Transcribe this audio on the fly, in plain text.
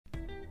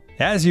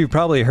As you've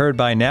probably heard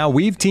by now,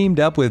 we've teamed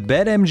up with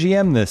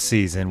BetMGM this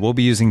season. We'll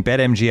be using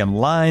BetMGM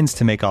lines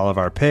to make all of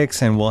our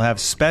picks, and we'll have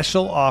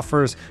special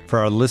offers for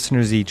our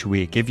listeners each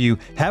week. If you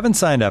haven't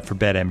signed up for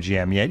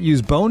BetMGM yet,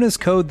 use bonus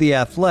code The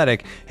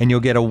Athletic, and you'll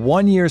get a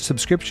 1-year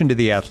subscription to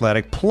The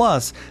Athletic,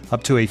 plus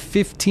up to a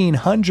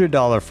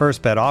 $1,500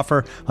 first bet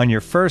offer on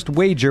your first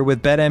wager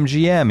with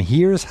BetMGM.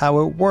 Here's how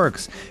it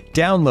works.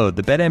 Download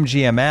the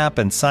BetMGM app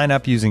and sign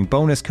up using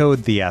bonus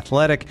code The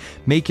Athletic.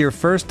 Make your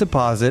first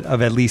deposit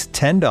of at least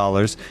 $10.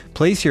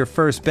 Place your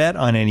first bet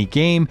on any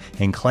game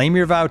and claim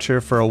your voucher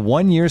for a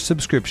 1-year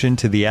subscription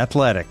to The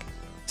Athletic.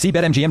 See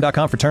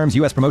BetMGM.com for terms.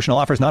 U.S. promotional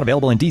offers not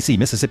available in D.C.,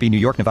 Mississippi, New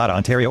York, Nevada,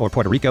 Ontario, or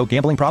Puerto Rico.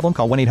 Gambling problem?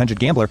 Call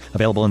 1-800-GAMBLER.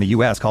 Available in the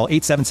U.S. Call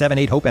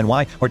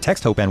 877-8-HOPE-NY or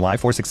text HOPE-NY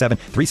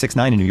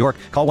 467-369 in New York.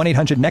 Call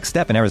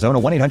 1-800-NEXT-STEP in Arizona.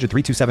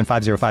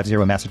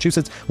 1-800-327-5050 in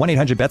Massachusetts.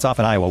 1-800-BETS-OFF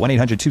in Iowa.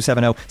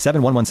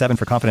 1-800-270-7117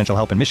 for confidential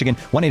help in Michigan.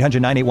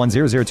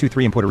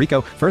 1-800-981-0023 in Puerto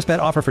Rico. First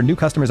bet offer for new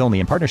customers only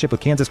in partnership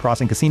with Kansas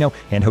Crossing Casino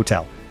and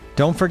Hotel.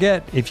 Don't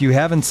forget, if you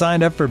haven't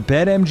signed up for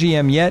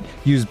BetMGM yet,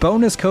 use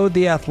bonus code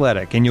The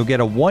Athletic, and you'll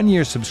get a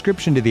 1-year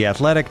subscription to The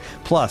Athletic,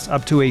 plus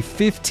up to a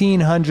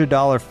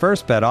 $1,500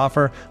 first bet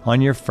offer on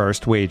your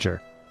first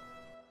wager.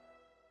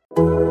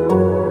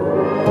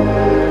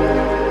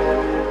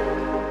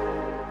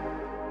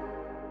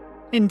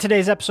 In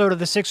today's episode of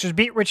the Sixers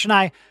Beat, Rich and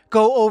I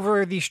go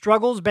over the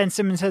struggles Ben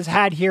Simmons has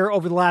had here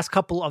over the last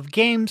couple of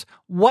games,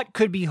 what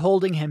could be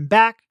holding him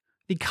back,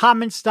 the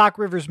comments Doc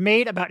Rivers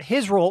made about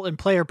his role in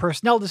player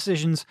personnel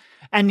decisions,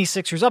 and the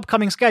Sixers'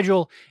 upcoming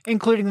schedule,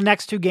 including the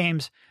next 2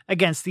 games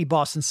against the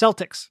Boston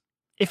Celtics.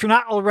 If you're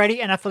not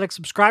already an Athletic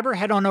subscriber,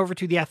 head on over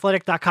to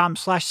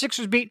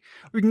theathletic.com/SixersBeat,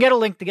 where you can get a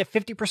link to get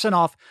 50%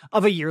 off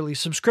of a yearly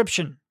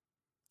subscription.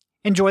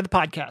 Enjoy the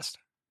podcast.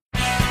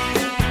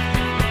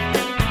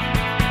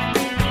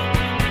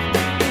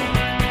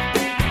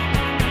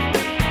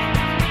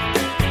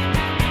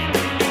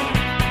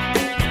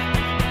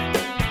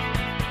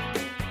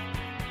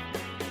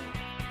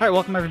 All right,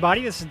 welcome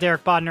everybody. This is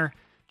Derek Bodner,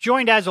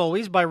 joined as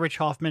always by Rich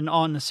Hoffman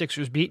on the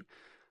Sixers Beat,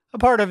 a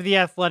part of the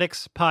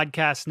Athletics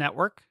Podcast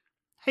Network.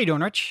 How you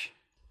doing, Rich?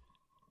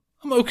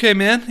 I'm okay,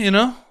 man. You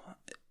know,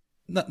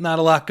 not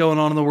a lot going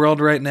on in the world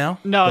right now.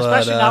 No,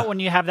 especially not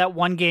when you have that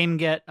one game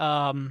get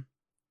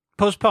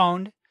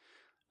postponed.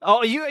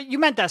 Oh, you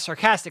meant that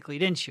sarcastically,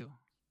 didn't you?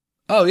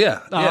 Oh,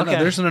 yeah. Oh, yeah, okay. No,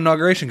 there's an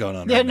inauguration going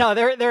on right now.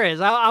 now. There is.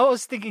 I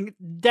was thinking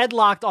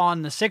deadlocked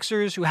on the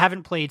Sixers, who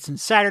haven't played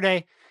since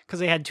Saturday, because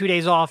they had 2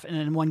 days off and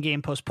then 1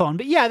 game postponed.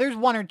 But yeah, there's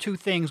 1 or 2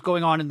 things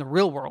going on in the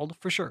real world,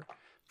 for sure.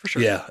 For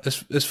sure. Yeah,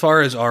 as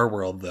far as our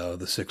world, though,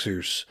 the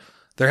Sixers,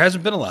 there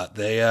hasn't been a lot.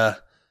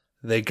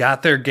 They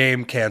got their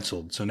game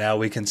canceled, so now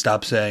we can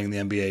stop saying the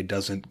NBA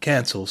doesn't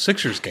cancel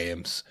Sixers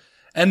games.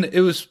 And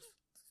it was,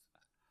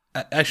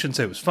 I shouldn't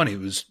say it was funny, it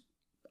was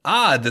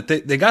odd that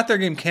they got their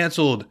game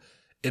canceled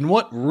in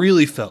what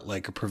really felt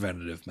like a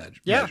preventative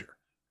measure.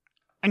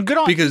 And good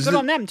on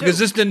them, too. Because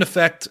this didn't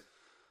affect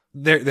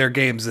their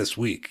games this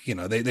week. You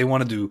know, they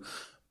wanted to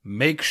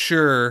make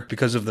sure,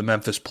 because of the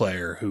Memphis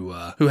player who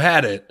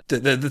had it,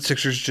 that the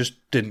Sixers just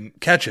didn't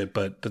catch it.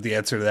 But the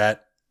answer to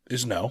that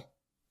is no.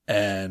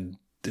 And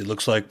it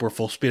looks like we're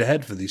full speed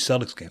ahead for these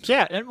Celtics games.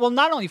 Yeah, and well,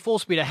 not only full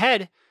speed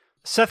ahead,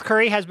 Seth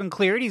Curry has been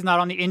cleared. He's not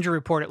on the injury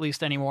report at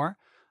least anymore.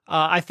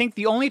 I think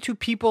the only 2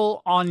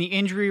 people on the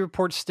injury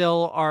report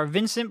still are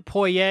Vincent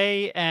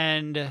Poirier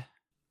and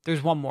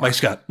there's one more.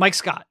 Mike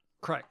Scott.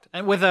 Correct.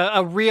 And with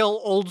a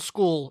real old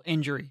school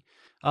injury,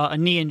 a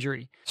knee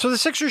injury. So the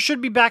Sixers should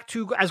be back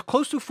to as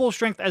close to full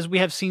strength as we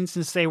have seen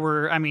since they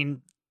were,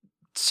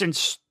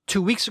 since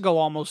 2 weeks ago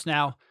almost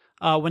now,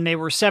 when they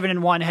were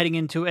 7-1 heading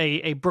into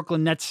a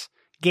Brooklyn Nets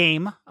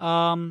game.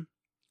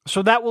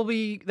 So that will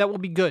be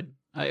good.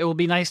 It will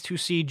be nice to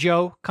see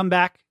Joe come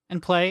back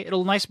and play.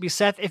 It'll be nice to be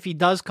Seth if he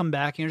does come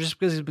back. You know, just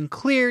because he's been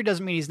cleared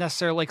doesn't mean he's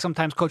necessarily, like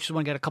sometimes coaches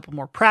want to get a couple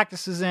more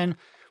practices in.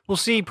 We'll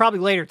see probably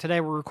later today.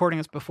 We're recording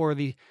this before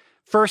the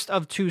first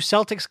of 2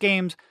 Celtics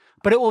games,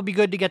 but it will be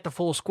good to get the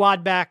full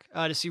squad back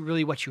to see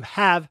really what you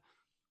have.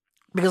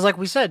 Because like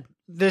we said,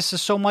 this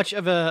is so much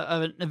of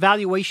an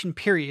evaluation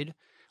period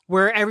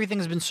where everything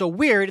has been so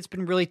weird, it's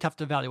been really tough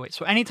to evaluate.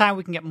 So anytime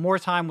we can get more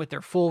time with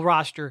their full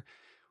roster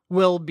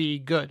will be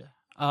good.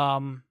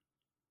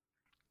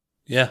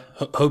 Yeah,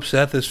 hope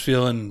Seth is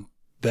feeling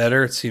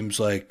better. It seems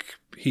like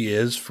he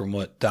is from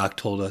what Doc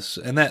told us.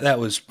 And that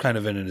was kind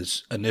of in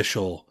his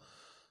initial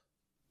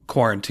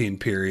quarantine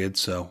period.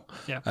 So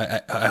yeah.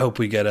 I hope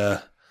we get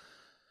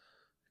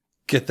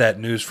that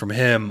news from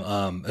him.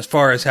 As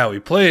far as how he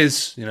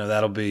plays, you know,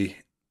 that'll be.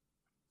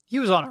 He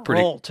was on a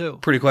roll too.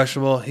 Pretty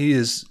questionable.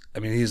 He's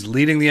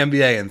leading the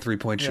NBA in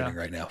 3-point shooting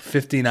right now,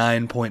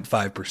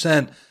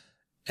 59.5%.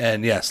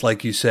 And yes,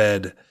 like you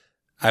said,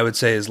 I would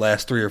say his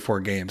last 3 or 4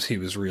 games, he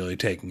was really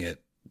taking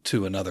it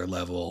to another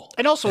level.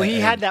 And also he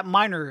had that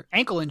minor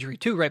ankle injury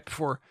too, right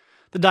before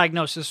the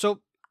diagnosis.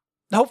 So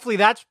hopefully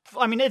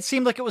it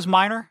seemed like it was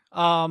minor.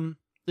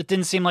 It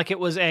didn't seem like it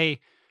was they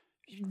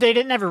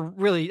didn't ever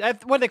really,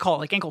 what do they call it?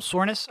 Like ankle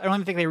soreness? I don't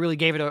even think they really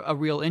gave it a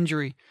real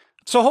injury.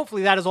 So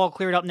hopefully that is all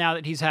cleared up now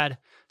that he's had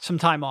some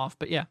time off.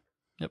 But yeah.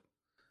 Yep.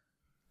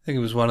 I think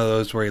it was one of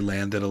those where he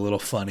landed a little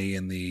funny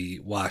in the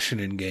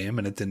Washington game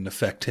and it didn't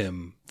affect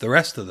him the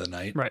rest of the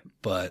night. Right.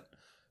 But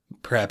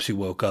perhaps he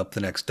woke up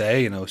the next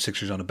day,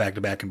 Sixers on a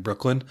back-to-back in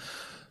Brooklyn.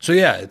 So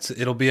yeah,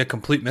 it'll be a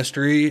complete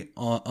mystery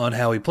on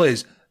how he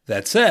plays.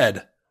 That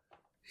said,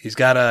 he's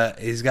got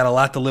a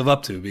lot to live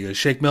up to because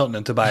Shake Milton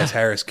and Tobias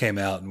Harris came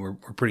out and were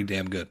pretty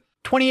damn good.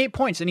 28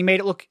 points, and he made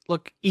it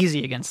look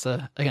easy against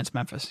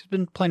Memphis. He's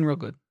been playing real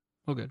good.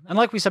 And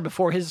like we said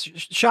before, his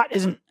shot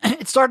isn't.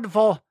 It started to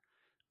fall.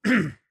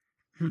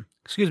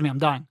 Excuse me, I'm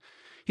dying.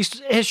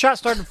 His shot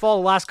started to fall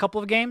the last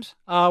couple of games.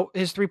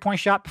 His 3-point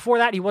shot. Before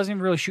that, he wasn't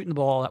even really shooting the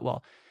ball all that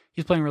well.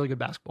 He's playing really good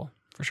basketball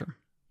for sure.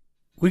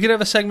 We could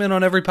have a segment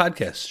on every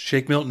podcast.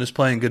 Shake Milton is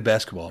playing good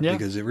basketball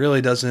because it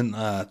really doesn't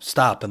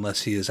stop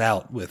unless he is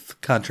out with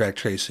contract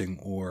tracing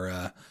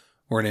or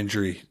an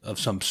injury of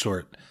some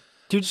sort.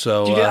 Dude,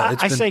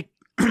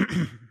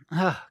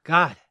 oh,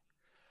 God.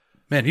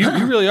 Man, you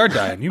really are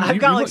dying. I've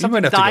got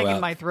something dying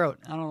in my throat.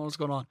 I don't know what's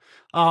going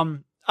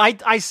on.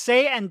 I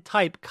say and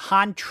type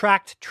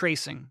contract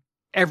tracing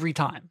every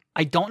time.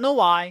 I don't know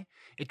why.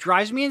 It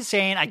drives me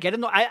insane. I get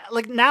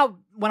now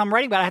when I'm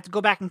writing about it, I have to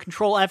go back and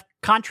Control F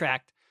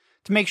contract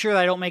to make sure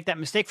that I don't make that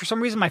mistake. For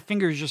some reason, my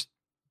fingers just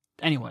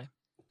anyway,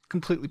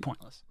 completely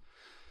pointless.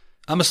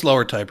 I'm a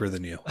slower typer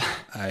than you.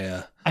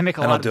 I make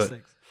a lot of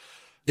mistakes.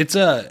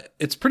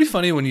 It's pretty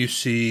funny when you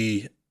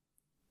see.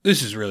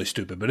 This is really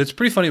stupid, but it's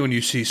pretty funny when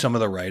you see some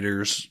of the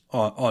writers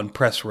on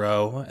Press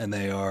Row, and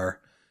they're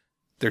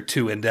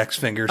 2 index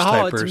fingers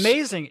typers. Oh, it's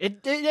amazing!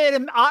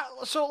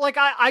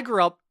 I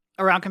grew up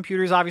around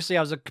computers. Obviously,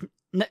 I was a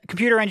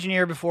computer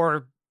engineer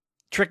before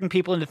tricking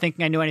people into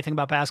thinking I knew anything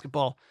about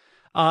basketball.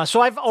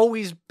 So I've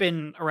always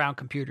been around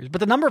computers, but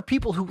the number of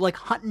people who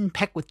hunt and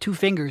peck with 2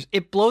 fingers,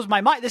 it blows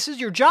my mind. This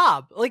is your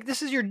job.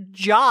 This is your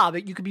job.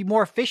 You could be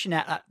more efficient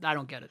at. I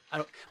don't get it.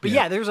 But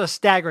yeah, there's a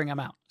staggering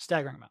amount.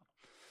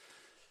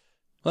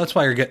 Well, that's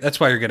why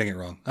you're getting it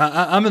wrong.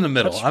 I'm in the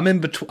middle. I'm in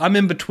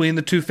between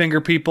the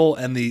 2-finger people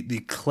and the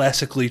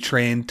classically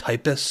trained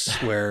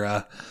typists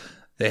where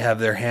they have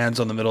their hands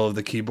on the middle of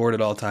the keyboard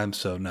at all times.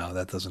 So no,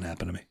 that doesn't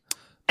happen to me.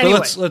 Anyway,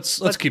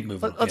 let's keep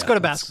moving. Let's go to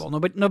basketball.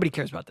 Nobody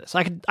cares about this.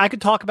 I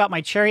could talk about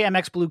my Cherry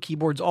MX Blue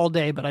keyboards all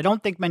day, but I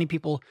don't think many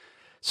people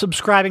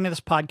subscribing to this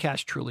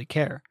podcast truly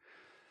care.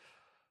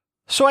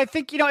 So I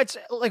think, it's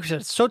like we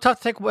said, it's so tough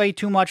to take away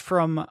too much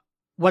from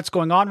what's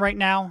going on right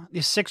now.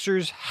 The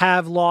Sixers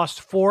have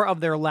lost 4 of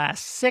their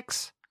last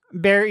 6.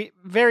 Very,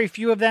 very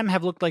few of them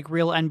have looked like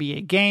real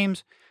NBA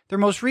games. Their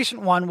most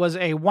recent one was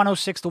a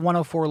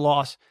 106-104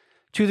 loss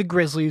to the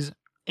Grizzlies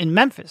in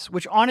Memphis,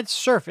 which on its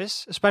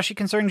surface, especially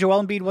considering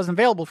Joel Embiid wasn't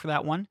available for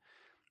that one,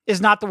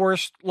 is not the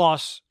worst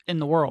loss in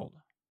the world.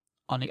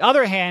 On the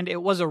other hand,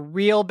 it was a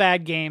real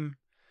bad game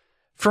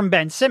from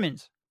Ben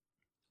Simmons.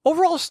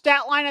 Overall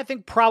stat line, I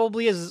think,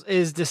 probably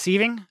is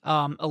deceiving.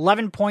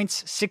 11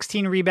 points,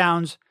 16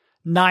 rebounds,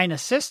 9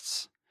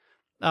 assists.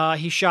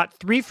 He shot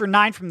 3 for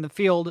 9 from the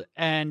field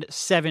and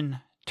 7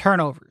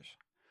 turnovers.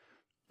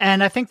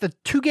 And I think the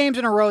 2 games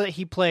in a row that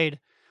he played,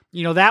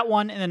 that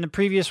one and then the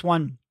previous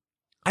one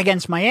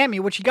against Miami,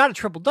 which he got a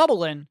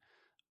triple-double in,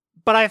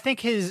 but I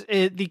think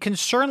the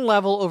concern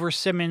level over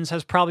Simmons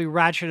has probably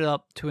ratcheted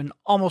up to an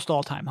almost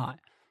all-time high.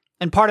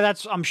 And part of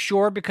that's, I'm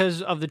sure,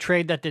 because of the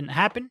trade that didn't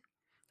happen,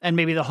 and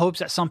maybe the hopes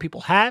that some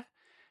people have.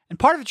 And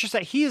part of it's just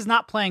that he is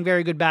not playing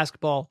very good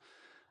basketball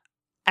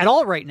at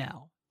all right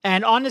now.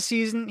 And on the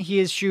season, he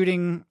is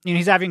shooting,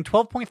 he's averaging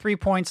 12.3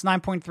 points,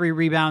 9.3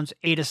 rebounds,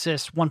 8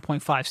 assists,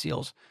 1.5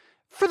 steals.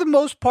 For the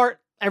most part,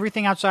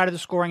 everything outside of the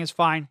scoring is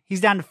fine.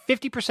 He's down to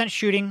 50%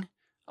 shooting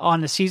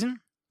on the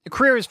season. The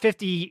career is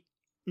 56%,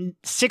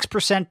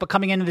 but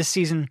coming into this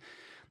season,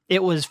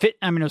 it was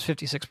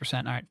 56%.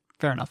 All right,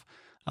 fair enough.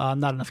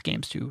 Not enough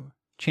games to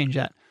change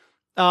that.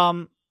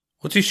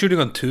 What's he shooting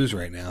on 2s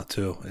right now,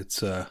 too?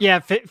 It's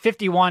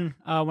 51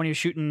 when he was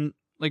shooting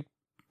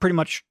pretty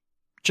much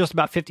just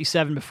about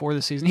 57 before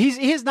the season.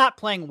 He is not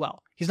playing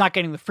well. He's not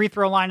getting the free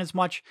throw line as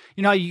much.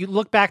 You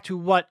look back to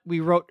what we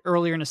wrote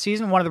earlier in the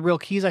season. One of the real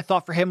keys I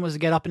thought for him was to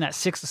get up in that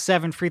 6 to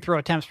 7 free throw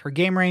attempts per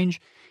game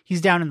range.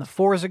 He's down in the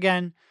 4s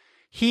again.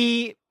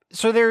 I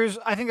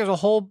think there's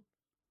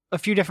a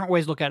few different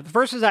ways to look at it. The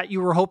first is that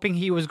you were hoping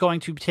he was going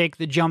to take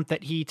the jump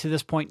that he to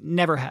this point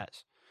never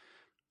has.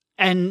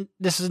 And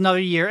this is another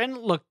year. And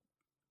look,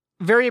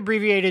 very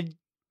abbreviated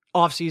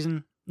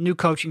offseason, new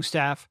coaching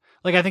staff.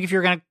 I think if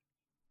you're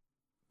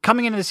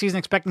coming into the season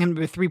expecting him to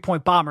be a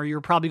 3-point bomber,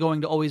 you're probably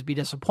going to always be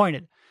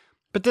disappointed.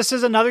 But this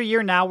is another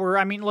year now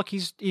where,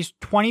 he's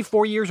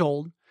 24 years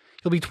old.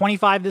 He'll be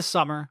 25 this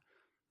summer.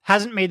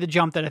 Hasn't made the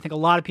jump that I think a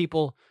lot of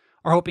people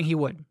are hoping he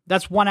would.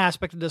 That's one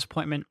aspect of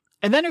disappointment.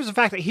 And then there's the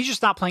fact that he's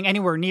just not playing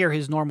anywhere near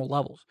his normal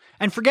levels.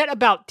 And forget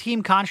about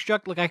team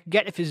construct. I could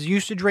get if his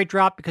usage rate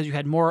dropped because you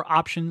had more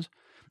options,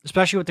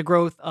 especially with the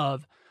growth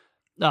of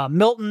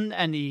Milton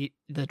and the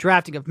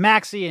drafting of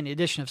Maxey and the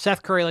addition of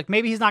Seth Curry.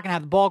 Maybe he's not going to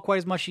have the ball quite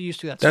as much as he used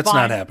to. That's fine.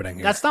 Not happening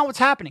here. That's not what's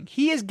happening.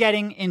 He is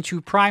getting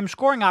into prime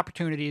scoring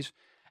opportunities,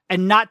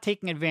 and not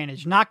taking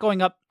advantage, not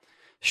going up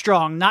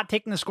strong, not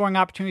taking the scoring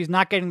opportunities,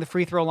 not getting the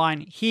free throw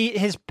line.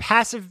 His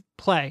passive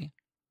play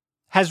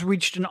has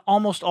reached an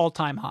almost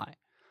all-time high.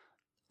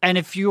 And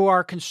if you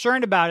are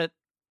concerned about it,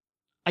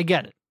 I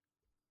get it.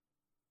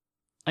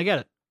 I get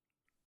it.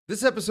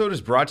 This episode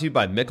is brought to you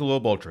by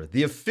Michelob Ultra,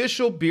 the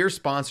official beer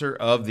sponsor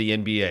of the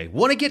NBA.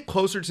 Want to get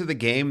closer to the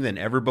game than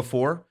ever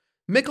before?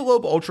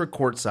 Michelob Ultra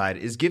Courtside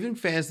is giving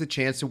fans the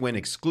chance to win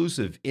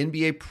exclusive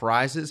NBA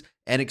prizes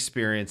and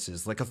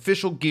experiences like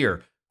official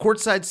gear,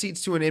 courtside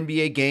seats to an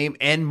NBA game,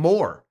 and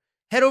more.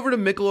 Head over to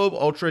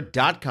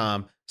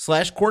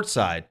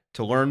MichelobUltra.com/courtside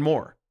to learn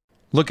more.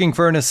 Looking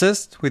for an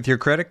assist with your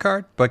credit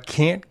card but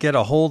can't get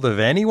a hold of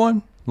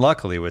anyone?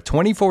 Luckily, with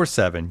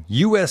 24/7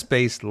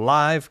 US-based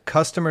live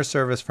customer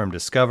service from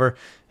Discover,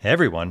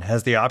 everyone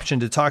has the option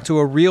to talk to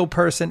a real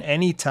person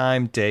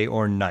anytime, day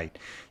or night.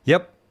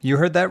 Yep, you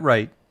heard that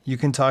right. You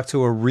can talk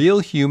to a real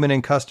human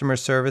in customer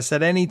service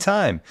at any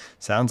time.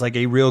 Sounds like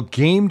a real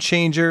game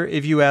changer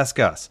if you ask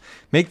us.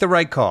 Make the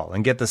right call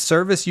and get the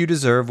service you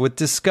deserve with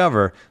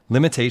Discover.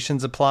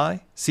 Limitations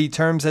apply. See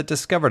terms at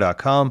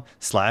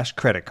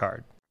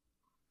discover.com/creditcard.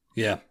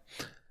 Yeah.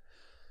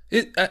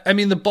 I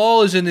mean, the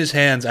ball is in his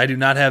hands. I do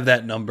not have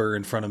that number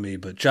in front of me,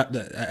 but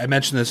I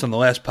mentioned this on the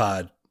last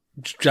pod.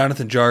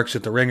 Jonathan Jarks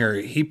at The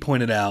Ringer, he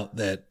pointed out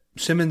that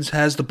Simmons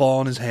has the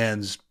ball in his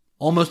hands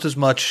almost as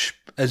much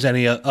as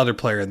any other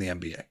player in the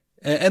NBA.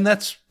 And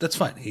that's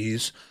fine.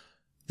 He's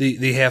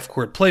the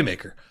half-court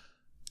playmaker.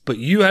 But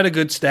you had a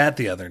good stat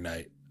the other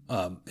night.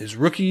 His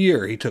rookie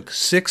year, he took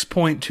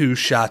 6.2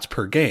 shots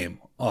per game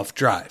off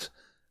drives.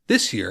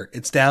 This year,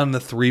 it's down to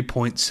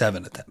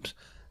 3.7 attempts.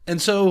 And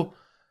so,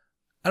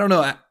 I don't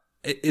know,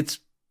 it's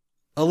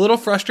a little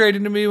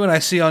frustrating to me when I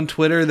see on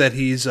Twitter that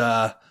he's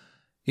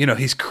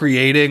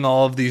creating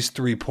all of these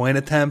 3-point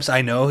attempts.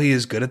 I know he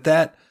is good at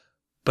that.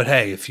 But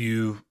hey, if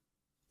you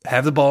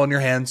have the ball in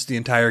your hands the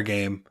entire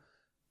game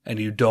and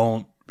you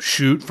don't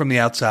shoot from the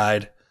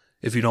outside,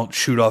 if you don't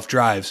shoot off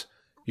drives,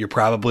 you're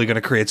probably going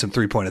to create some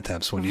 3-point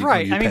attempts when you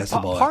pass the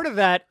ball. Part of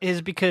that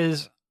is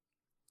because,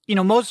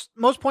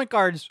 most point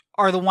guards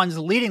are the ones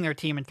leading their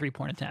team in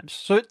 3-point attempts.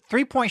 So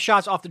 3-point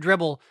shots off the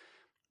dribble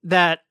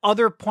that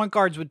other point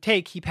guards would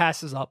take, he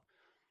passes up.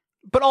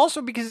 But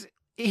also because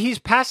he's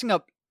passing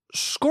up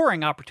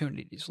scoring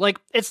opportunities. Like,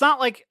 it's not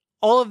like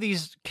all of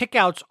these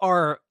kickouts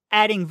are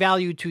adding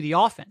value to the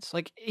offense.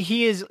 Like,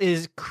 he is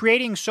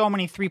creating so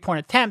many 3-point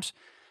attempts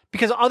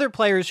because other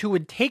players who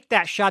would take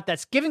that shot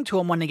that's given to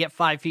him when they get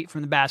 5 feet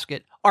from the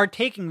basket are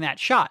taking that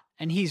shot,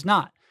 and he's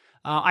not.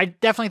 I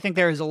definitely think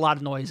there is a lot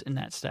of noise in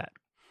that stat.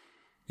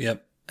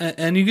 Yep.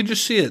 And you can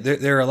just see it.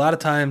 There are a lot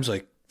of times,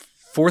 like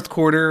fourth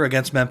quarter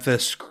against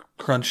Memphis,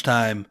 crunch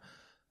time.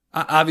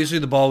 Obviously,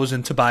 the ball was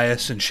in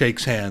Tobias and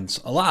Shake's hands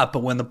a lot,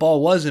 but when the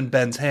ball was in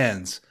Ben's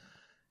hands,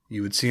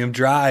 you would see him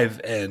drive,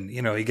 and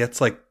he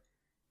gets like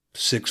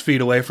 6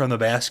 feet away from the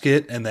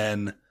basket, and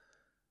then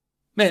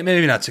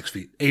maybe not 6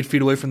 feet, 8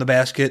 feet away from the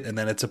basket, and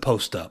then it's a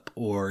post up,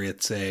 or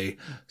it's a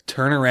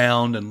turn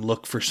around and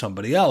look for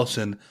somebody else.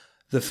 And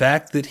the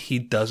fact that he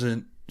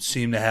doesn't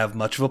seem to have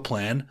much of a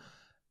plan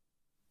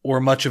or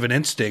much of an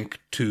instinct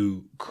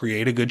to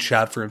create a good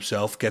shot for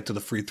himself, get to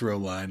the free throw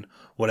line,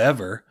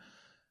 whatever,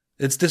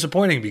 it's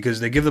disappointing because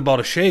they give the ball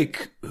to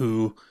Shake,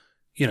 who,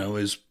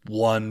 is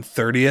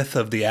 1/30th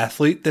of the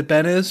athlete that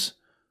Ben is.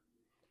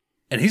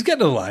 And he's getting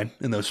to the line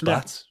in those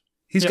spots. Yeah.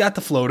 He's got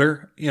the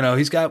floater,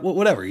 he's got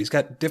whatever. He's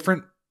got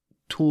different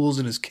tools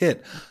in his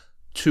kit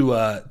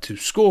to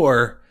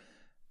score.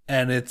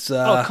 And it's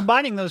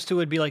combining those two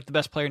would be like the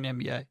best player in the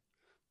NBA.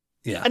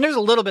 Yeah. And there's a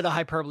little bit of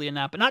hyperbole in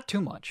that, but not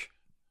too much.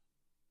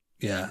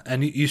 Yeah.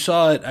 And you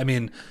saw it. I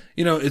mean,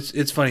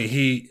 it's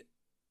funny.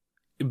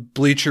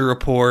 Bleacher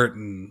Report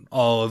and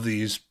all of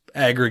these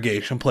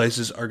aggregation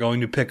places are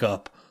going to pick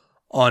up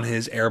on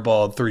his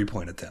airballed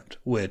 3-point attempt,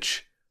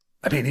 which,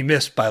 I mean, he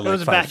missed by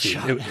like 5 feet.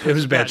 It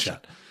was a bad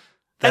shot.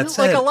 And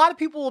like a lot of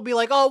people will be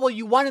like, oh, well,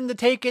 you want him to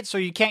take it, so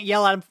you can't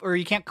yell at him or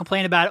you can't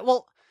complain about it.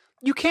 Well,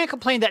 you can't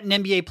complain that an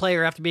NBA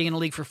player after being in the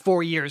league for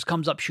 4 years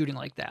comes up shooting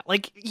like that.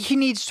 Like, he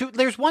needs to,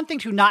 there's one thing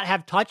to not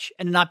have touch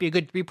and not be a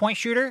good 3-point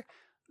shooter.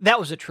 That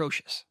was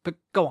atrocious. But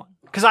go on.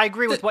 Because I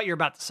agree with what you're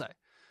about to say.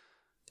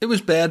 It was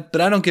bad,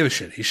 but I don't give a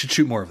shit. He should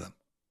shoot more of them.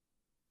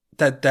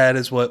 That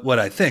is what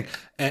I think.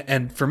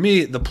 And for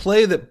me, the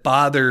play that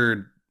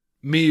bothered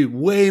me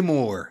way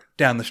more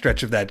down the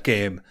stretch of that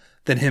game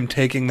than him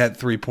taking that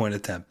 3-point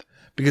attempt.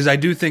 Because I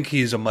do think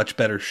he's a much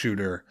better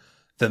shooter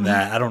than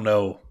that. I don't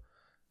know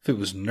if it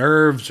was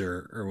nerves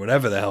or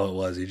whatever the hell it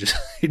was. He just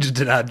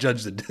did not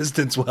judge the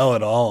distance well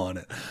at all on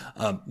it.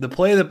 The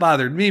play that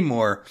bothered me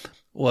more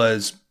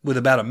was with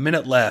about a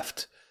minute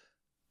left,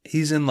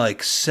 he's in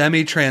like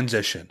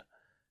semi-transition,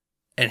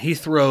 and he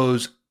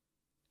throws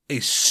a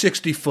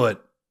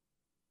 60-foot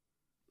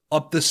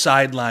up the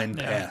sideline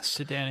pass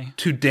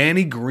to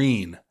Danny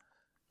Green.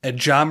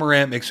 And Ja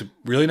Morant makes a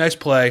really nice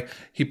play.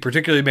 He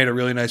particularly made a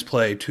really nice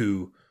play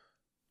to,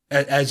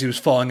 as he was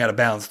falling out of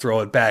bounds,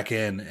 throw it back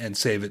in and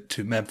save it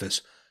to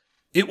Memphis.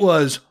 It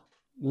was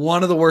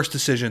one of the worst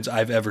decisions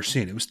I've ever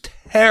seen. It was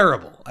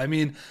terrible. I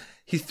mean,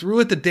 he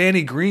threw it to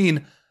Danny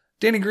Green.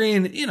 Danny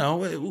Green,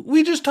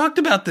 we just talked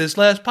about this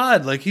last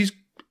pod. Like, he's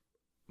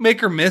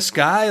make or miss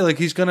guy. Like,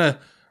 he's going to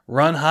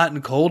run hot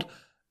and cold.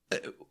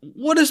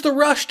 What is the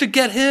rush to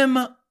get him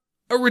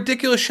a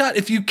ridiculous shot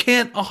if you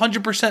can't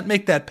 100%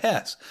 make that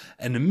pass?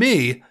 And to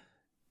me,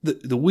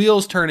 the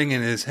wheels turning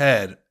in his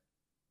head,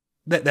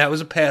 that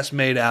was a pass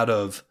made out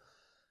of,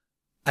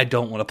 I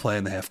don't want to play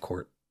in the half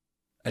court.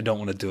 I don't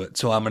want to do it.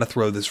 So I'm going to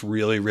throw this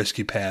really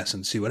risky pass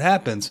and see what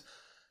happens.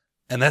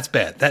 And that's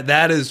bad.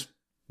 That is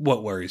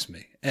what worries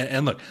me.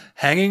 And look,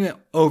 hanging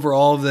over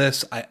all of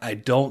this, I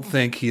don't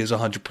think he is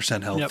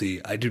 100% healthy.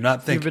 Yep. I do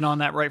not think... You've been on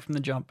that right from the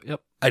jump. Yep.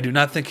 I do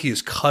not think he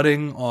is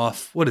cutting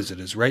off, what is it,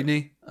 his right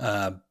knee?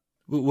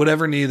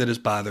 Whatever knee that is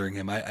bothering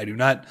him. I do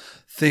not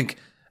think...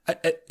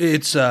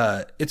 It's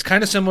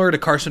kind of similar to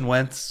Carson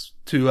Wentz,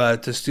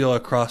 to steal a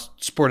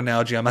cross-sport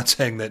analogy. I'm not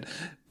saying that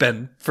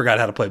Ben forgot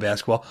how to play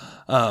basketball.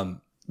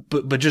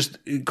 But just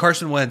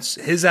Carson Wentz,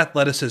 his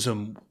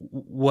athleticism,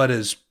 what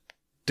has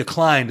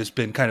declined has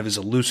been kind of his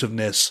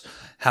elusiveness,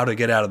 how to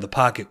get out of the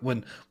pocket.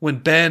 When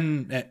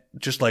Ben,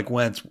 just like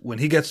Wentz, when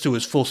he gets to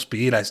his full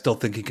speed, I still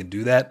think he can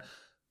do that.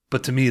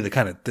 But to me,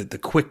 the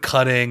quick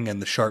cutting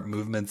and the sharp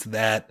movements,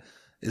 that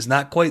is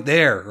not quite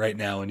there right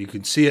now. And you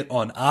can see it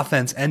on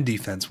offense and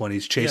defense when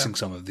he's chasing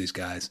some of these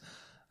guys.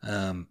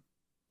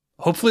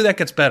 Hopefully that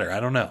gets better. I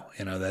don't know.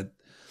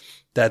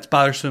 That's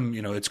bothersome.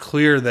 It's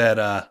clear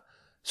that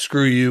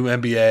screw you,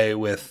 NBA,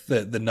 with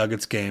the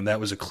Nuggets game. That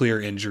was a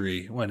clear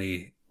injury when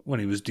he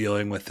was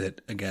dealing with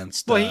it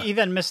against. Well, he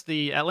then missed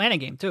the Atlanta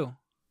game too.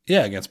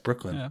 Yeah, against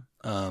Brooklyn.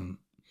 Yeah.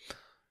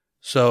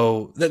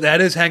 So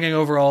that is hanging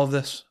over all of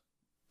this.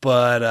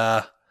 But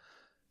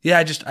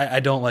I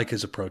don't like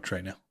his approach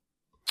right now.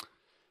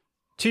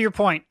 To your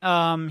point,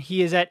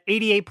 he is at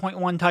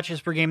 88.1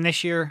 touches per game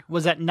this year,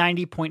 was at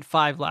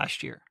 90.5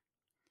 last year.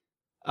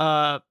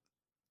 I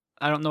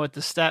don't know what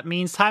the stat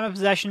means. Time of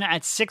possession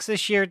at 6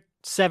 this year,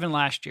 7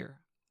 last year.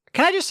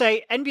 Can I just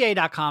say,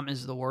 NBA.com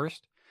is the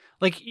worst.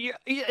 Like,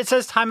 it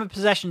says time of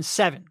possession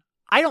 7.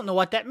 I don't know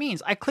what that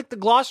means. I click the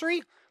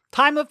glossary,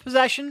 time of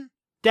possession,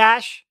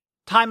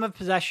 time of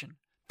possession.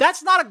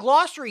 That's not a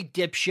glossary,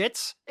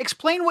 dipshits.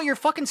 Explain what your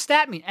fucking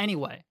stat mean.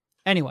 Anyway.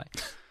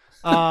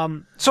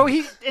 So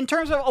he, in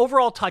terms of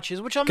overall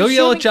touches, which I'm Go assuming,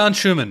 yell at John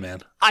Schumann,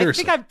 man.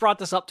 Seriously. I think I've brought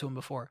this up to him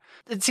before.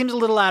 It seems a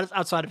little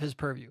outside of his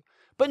purview.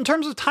 But in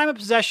terms of time of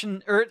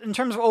possession, or in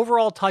terms of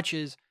overall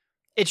touches,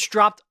 it's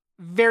dropped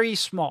very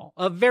small,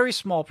 a very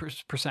small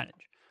percentage.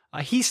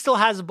 He still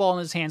has the ball in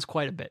his hands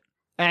quite a bit.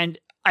 And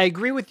I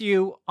agree with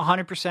you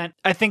 100%.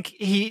 I think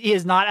he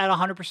is not at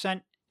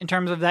 100% in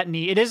terms of that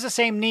knee. It is the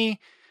same knee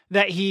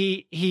that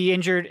he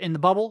injured in the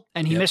bubble,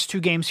 and he missed 2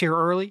 games here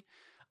early.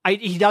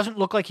 He doesn't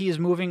look like he is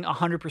moving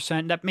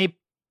 100%. That may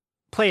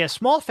play a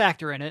small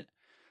factor in it,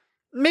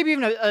 maybe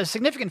even a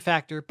significant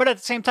factor. But at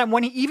the same time,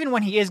 even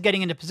when he is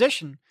getting into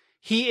position,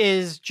 he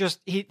is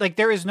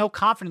there is no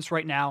confidence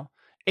right now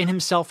in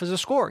himself as a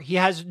scorer. He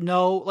has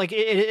no,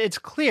 it's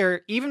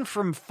clear, even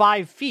from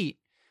 5 feet,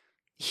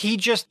 he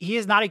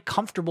is not a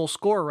comfortable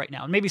scorer right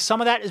now. And maybe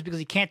some of that is because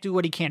he can't do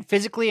what he can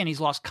physically and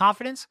he's lost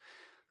confidence.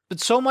 But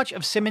so much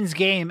of Simmons'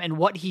 game and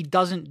what he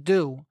doesn't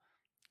do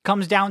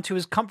comes down to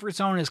his comfort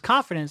zone and his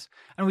confidence.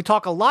 And we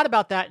talk a lot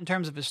about that in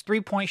terms of his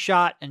 3-point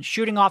shot and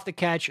shooting off the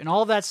catch and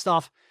all of that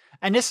stuff.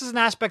 And this is an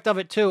aspect of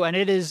it too. And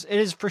it is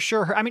for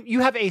sure. I mean,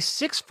 you have a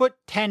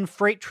 6'10"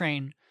 freight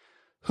train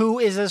who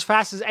is as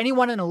fast as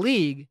anyone in the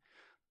league.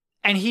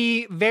 And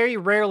he very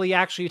rarely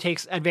actually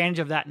takes advantage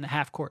of that in the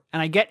half court.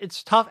 And I get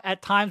it's tough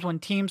at times when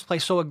teams play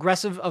so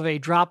aggressive of a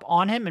drop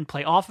on him and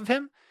play off of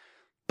him.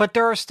 But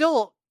there are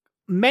still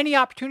many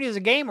opportunities a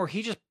game where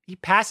he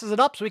passes it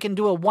up so he can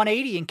do a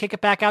 180 and kick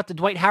it back out to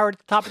Dwight Howard at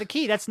the top of the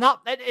key.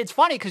 It's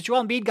funny because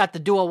Joel Embiid got the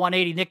do a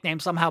 180 nickname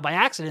somehow by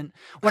accident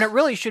when it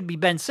really should be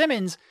Ben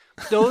Simmons.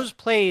 Those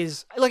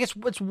plays,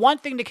 it's one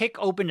thing to kick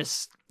open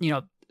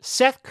to,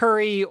 Seth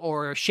Curry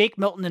or Shake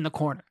Milton in the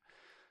corner.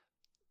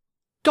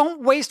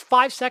 Don't waste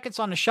 5 seconds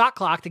on the shot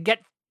clock to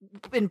get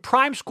in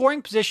prime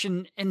scoring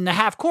position in the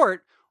half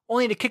court,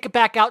 only to kick it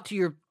back out to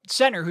your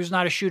center who's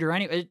not a shooter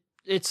anyway.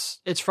 It's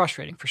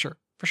frustrating for sure.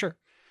 For sure.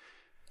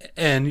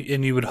 And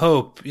you would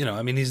hope,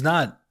 he's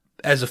not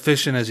as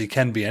efficient as he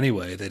can be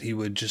anyway, that he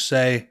would just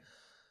say,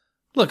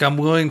 look, I'm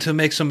willing to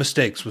make some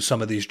mistakes with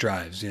some of these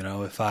drives.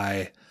 If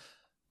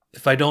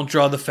I don't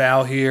draw the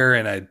foul here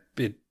and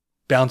it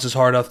bounces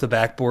hard off the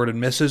backboard and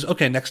misses,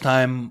 okay, next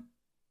time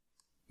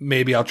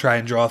maybe I'll try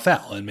and draw a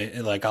foul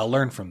and I'll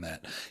learn from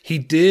that. He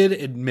did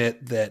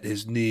admit that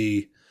his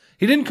knee,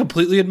 he didn't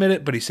completely admit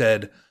it, but he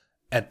said,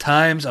 at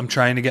times I'm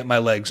trying to get my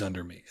legs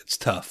under me. It's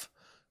tough.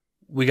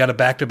 We got a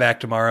back-to-back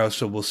tomorrow,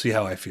 so we'll see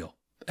how I feel.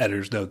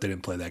 Editor's note, they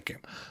didn't play that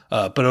game.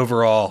 But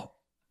overall,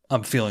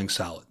 I'm feeling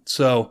solid.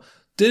 So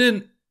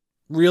didn't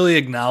really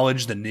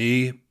acknowledge the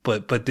knee,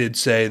 but did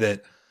say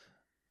that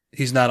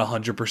he's not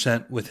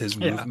 100% with his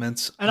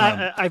movements. And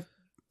I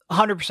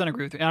 100%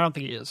 agree with you. I don't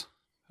think he is.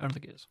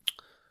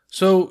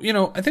 So,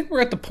 I think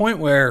we're at the point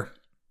where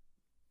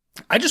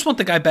I just want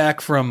the guy back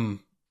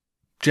from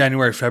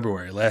January,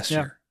 February last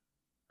year.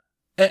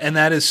 And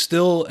that is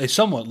still a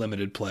somewhat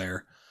limited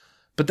player,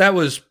 but that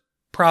was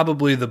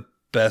probably the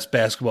best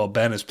basketball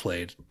Ben has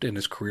played in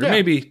his career. Yeah.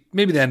 Maybe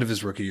the end of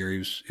his rookie year,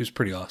 he was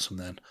pretty awesome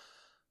then.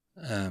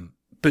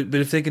 But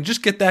if they can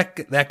just get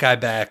that guy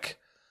back,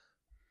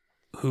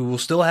 who will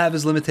still have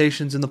his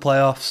limitations in the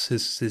playoffs,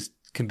 his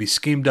can be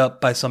schemed up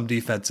by some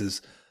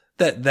defenses,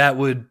 that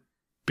would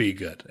be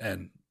good.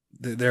 And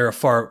they're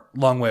a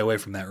long way away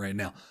from that right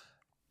now.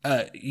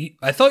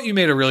 I thought you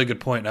made a really good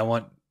point, and I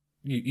want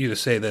you to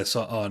say this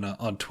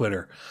on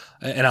Twitter,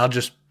 and I'll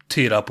just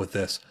tee it up with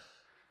this.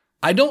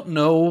 I don't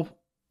know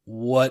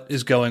what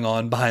is going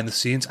on behind the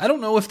scenes. I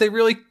don't know if they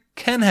really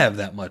can have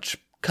that much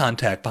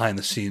contact behind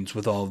the scenes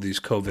with all of these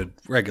COVID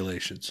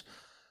regulations.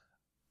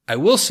 I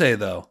will say,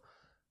 though,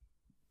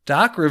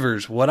 Doc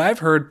Rivers, what I've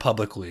heard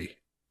publicly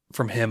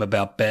from him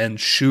about Ben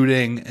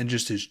shooting and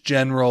just his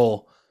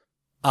general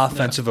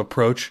offensive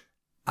approach,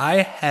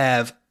 I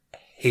have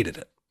hated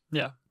it.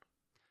 Yeah.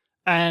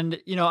 And,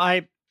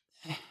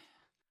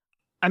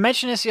 I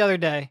mentioned this the other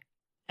day,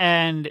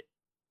 and,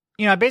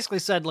 I basically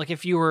said, like,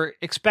 if you were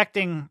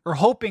expecting or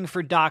hoping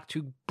for Doc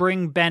to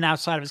bring Ben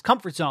outside of his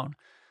comfort zone,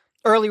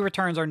 early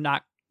returns are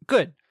not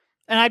good.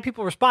 And I had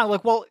people respond,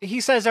 like, well,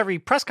 he says every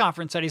press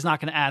conference that he's not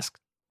going to ask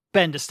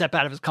Ben to step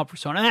out of his comfort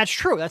zone. And that's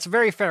true. That's a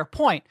very fair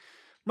point.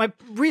 My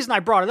reason I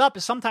brought it up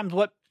is sometimes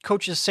what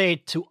coaches say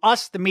to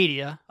us, the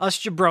media, us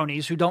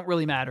jabronis who don't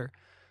really matter,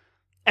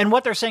 and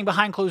what they're saying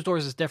behind closed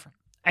doors is different.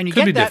 And you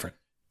Could be get that. different.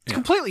 It's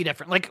completely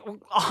different, like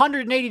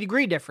 180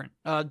 degree different.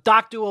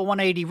 Doc do a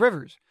 180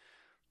 Rivers.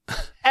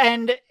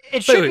 And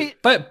it should be.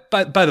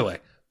 By the way,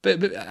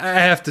 but I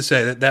have to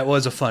say that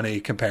was a funny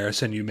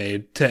comparison you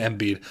made to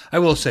Embiid. I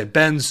will say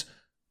Ben's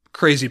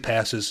crazy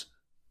passes,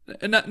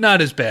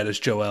 not as bad as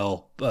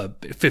Joel,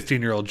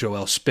 15-year-old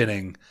Joel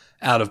spinning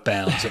out of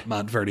bounds at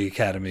Montverde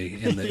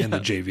Academy in the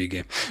JV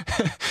game.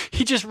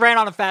 He just ran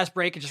on a fast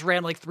break and just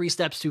ran like 3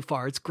 steps too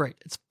far. It's great.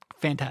 It's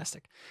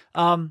fantastic.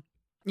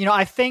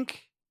 I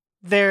think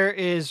there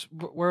is.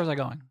 Where was I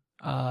going?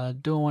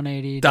 Doing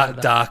 180.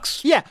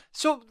 Docs. Yeah.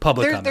 So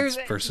public comments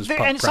versus and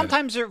private.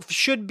 Sometimes there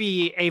should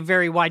be a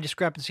very wide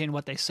discrepancy in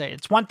what they say.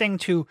 It's one thing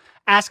to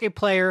ask a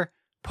player,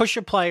 push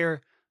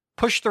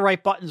the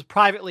right buttons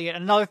privately,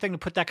 and another thing to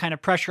put that kind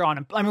of pressure on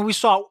him. I mean, we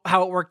saw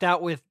how it worked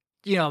out with,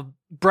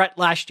 Brett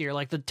last year,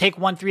 like the take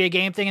 1 3 a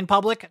game thing in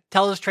public,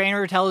 tell his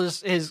trainer, tell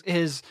his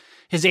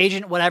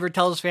agent, whatever,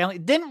 tell his family.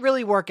 It didn't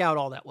really work out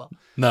all that well.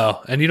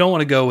 No, and you don't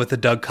want to go with the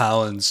Doug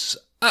Collins.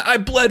 I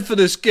bled for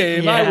this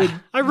game. Yeah.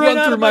 I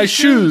ran through my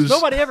shoes.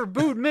 Nobody ever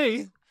booed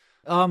me.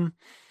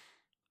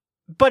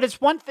 But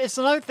it's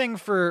another thing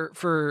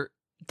for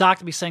Doc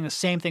to be saying the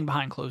same thing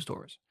behind closed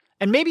doors.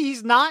 And maybe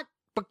he's not,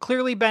 but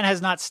clearly Ben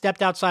has not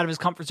stepped outside of his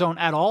comfort zone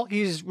at all.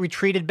 He's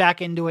retreated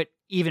back into it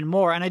even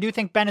more. And I do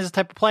think Ben is the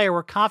type of player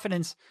where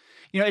confidence,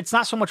 it's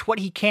not so much what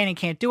he can and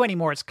can't do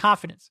anymore, it's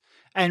confidence.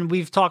 And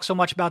we've talked so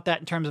much about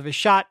that in terms of his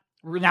shot.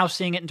 We're now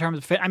seeing it in terms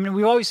of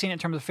we've always seen it in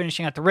terms of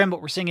finishing at the rim,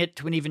 but we're seeing it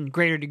to an even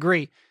greater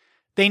degree.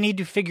 They need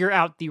to figure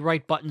out the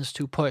right buttons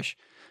to push.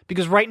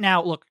 Because right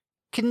now, look,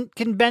 can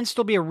Ben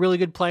still be a really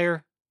good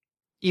player,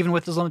 even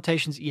with his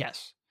limitations?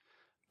 Yes.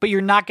 But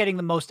you're not getting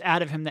the most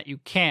out of him that you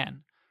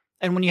can.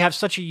 And when you have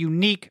such a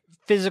unique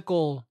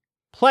physical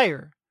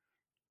player,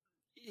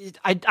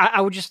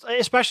 I would just,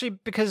 especially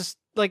because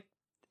like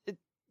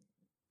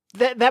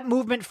that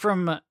movement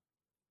from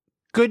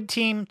good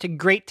team to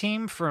great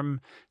team,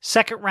 from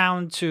second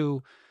round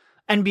to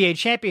NBA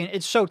champion,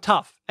 it's so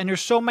tough. And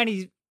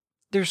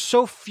there's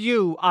so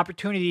few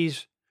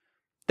opportunities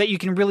that you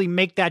can really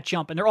make that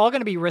jump. And they're all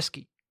going to be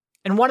risky.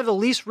 And one of the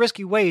least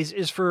risky ways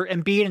is for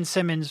Embiid and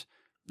Simmons,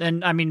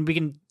 and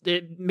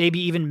maybe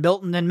even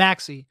Milton and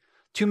Maxey,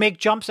 to make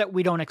jumps that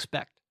we don't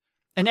expect.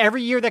 And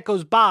every year that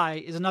goes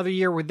by is another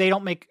year where they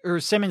don't make, or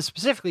Simmons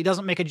specifically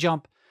doesn't make a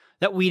jump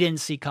that we didn't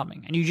see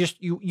coming. And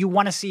you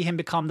want to see him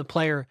become the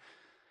player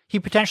he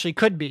potentially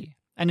could be.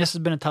 And this has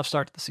been a tough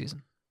start to the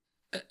season.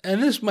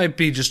 And this might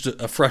be just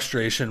a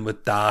frustration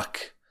with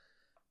Doc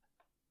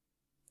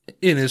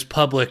in his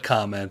public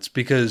comments,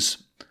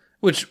 because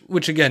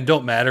which again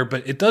don't matter,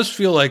 but it does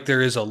feel like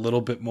there is a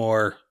little bit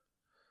more,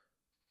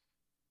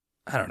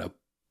 I don't know,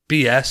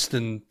 BS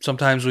than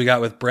sometimes we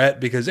got with Brett,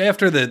 because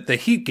after the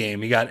Heat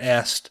game, he got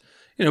asked,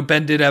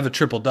 Ben did have a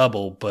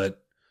triple-double,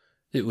 but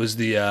it was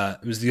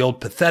the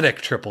old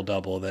pathetic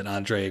triple-double that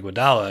Andre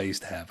Iguodala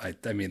used to have.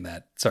 I mean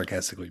that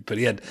sarcastically, but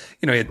he had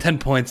 10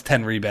 points,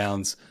 10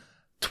 rebounds,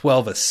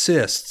 12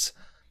 assists.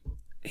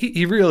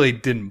 He really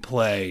didn't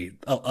play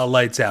a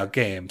lights-out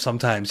game.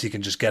 Sometimes he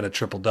can just get a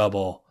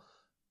triple-double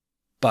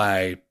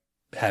by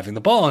having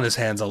the ball in his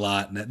hands a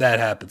lot, and that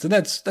happens. And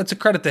that's a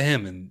credit to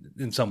him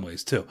in some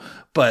ways too.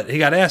 But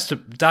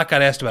Doc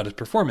got asked about his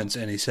performance,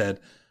 and he said,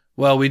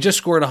 well, we just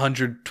scored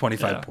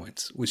 125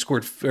 points. We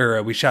shot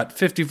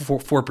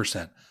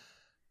 54%.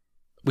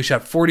 We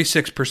shot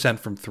 46%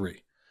 from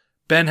 3.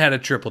 Ben had a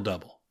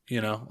triple-double,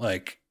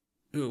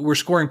 we're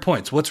scoring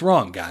points. What's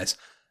wrong, guys?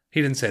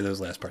 He didn't say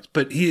those last parts,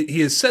 but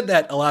he has said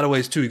that a lot of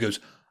ways too. He goes,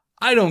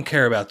 I don't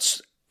care about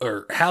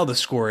or how the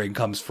scoring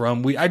comes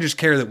from. I just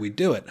care that we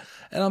do it.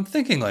 And I'm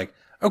thinking like,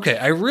 okay,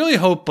 I really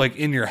hope like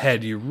in your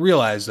head you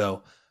realize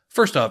though,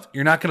 first off,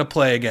 you're not going to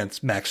play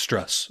against Max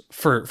Struss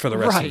for the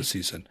rest of the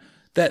season.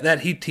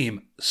 That Heat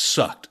team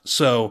sucked.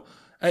 So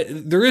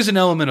there is an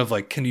element of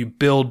like, can you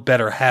build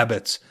better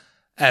habits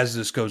as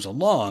this goes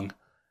along?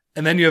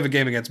 And then you have a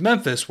game against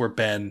Memphis where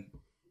Ben,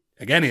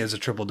 again, he has a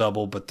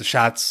triple-double, but the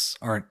shots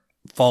aren't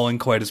falling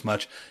quite as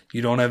much.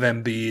 You don't have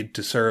Embiid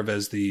to serve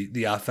as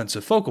the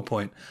offensive focal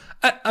point.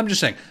 I'm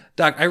just saying,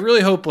 Doc, I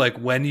really hope like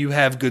when you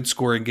have good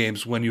scoring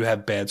games, when you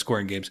have bad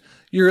scoring games,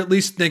 you're at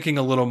least thinking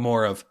a little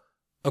more of,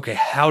 okay,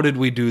 how did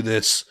we do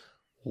this?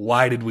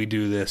 Why did we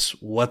do this?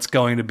 What's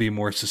going to be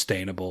more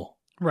sustainable?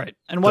 Right.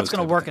 And what's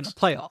going to work in the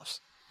playoffs?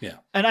 Yeah.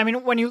 And I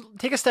mean, when you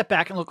take a step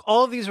back and look,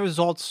 all of these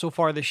results so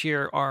far this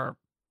year are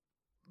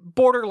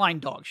borderline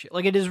dog shit.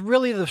 Like, it is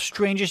really the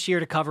strangest year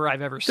to cover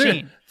I've ever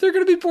seen. They're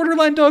going to be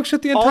borderline dog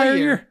shit the entire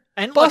year.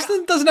 And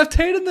Boston doesn't have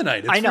Tatum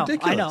tonight. It's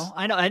ridiculous.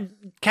 I know.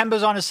 And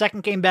Kemba's on his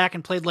second game back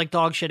and played like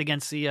dog shit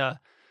against the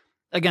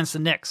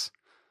Knicks.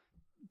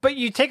 But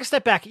you take a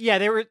step back. Yeah,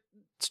 they were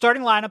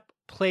starting lineup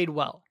played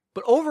well.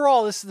 But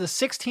overall, this is the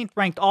 16th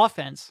ranked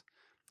offense,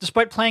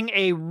 despite playing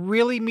a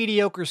really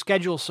mediocre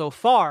schedule so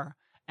far.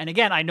 And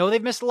again, I know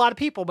they've missed a lot of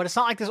people, but it's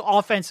not like this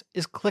offense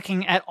is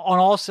clicking on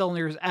all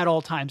cylinders at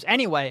all times.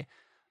 Anyway,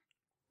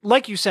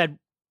 like you said,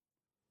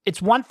 it's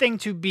one thing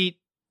to beat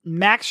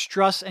Max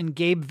Struss and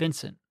Gabe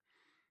Vincent.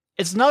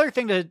 It's another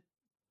thing to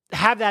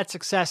have that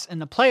success in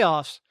the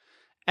playoffs.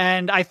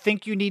 And I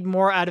think you need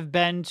more out of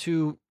Ben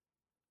to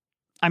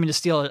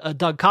steal a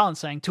Doug Collins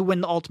saying, to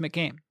win the ultimate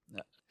game.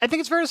 I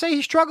think it's fair to say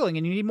he's struggling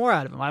and you need more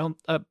out of him.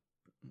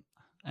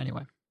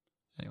 Anyway.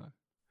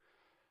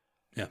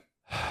 Yeah.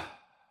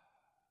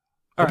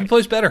 All He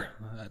plays better.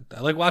 I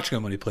like watching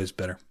him when he plays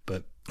better,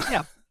 but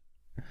yeah,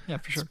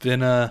 for sure. It's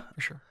been for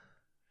sure.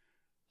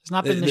 It's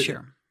not been this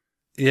year.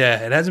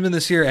 Yeah, it hasn't been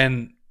this year,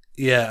 and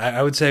yeah,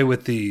 I would say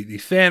with the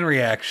fan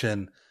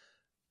reaction,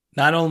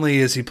 not only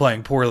is he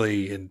playing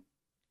poorly and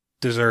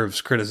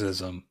deserves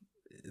criticism,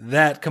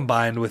 that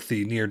combined with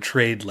the near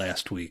trade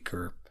last week,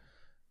 or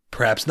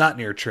perhaps not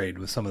near trade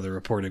with some of the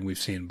reporting we've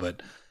seen,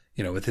 but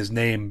with his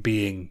name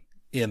being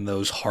in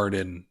those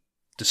Harden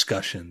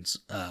discussions.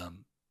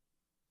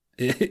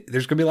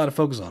 There's going to be a lot of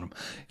focus on him.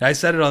 And I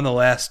said it on the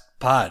last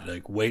pod,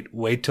 like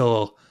wait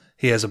till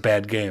he has a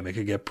bad game. It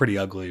could get pretty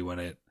ugly when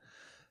it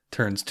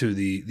turns to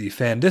the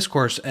fan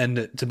discourse.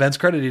 And to Ben's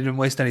credit, he didn't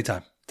waste any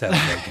time to have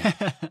a bad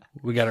game.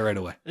 We got it right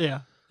away. Yeah,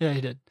 he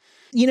did.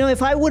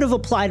 If I would have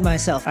applied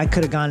myself, I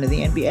could have gone to the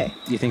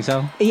NBA. You think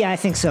so? Yeah, I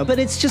think so. But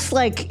it's just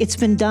like, it's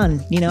been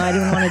done. I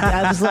didn't want to,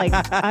 I was like,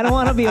 I don't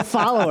want to be a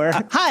follower.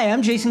 Hi,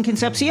 I'm Jason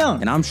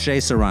Concepcion. And I'm Shea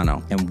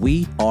Serrano. And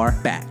we are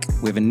back.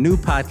 We have a new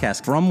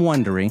podcast from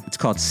Wondery. It's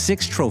called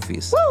Six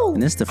Trophies. Woo!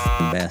 And it's the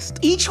best.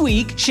 Each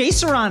week, Shea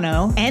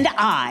Serrano and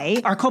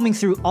I are combing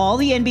through all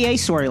the NBA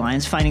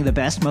storylines, finding the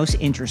best, most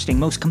interesting,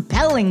 most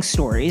compelling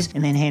stories,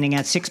 and then handing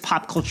out 6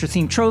 pop culture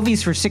themed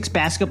trophies for 6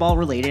 basketball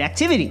related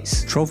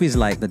activities. Trophies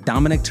like the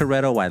Dominic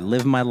Toretto I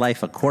Live My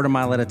Life a Quarter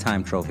Mile at a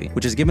Time trophy,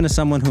 which is given to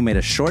someone who made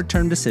a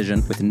short-term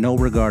decision with no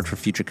regard for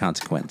future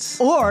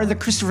consequence. Or the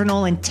Christopher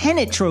Nolan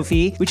Tenet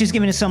trophy, which is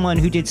given to someone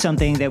who did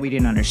something that we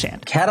didn't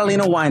understand.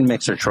 Catalina Wine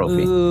Mixer trophy.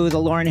 Ooh, the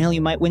Lauryn Hill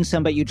You Might Win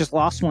Some, but You Just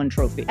Lost One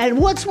trophy. And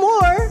what's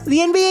more, the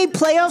NBA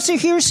playoffs are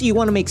here, so you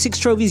want to make 6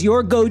 Trophies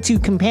your go-to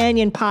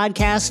companion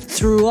podcast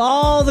through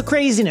all the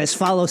craziness.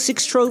 Follow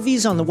 6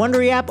 Trophies on the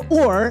Wondery app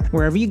or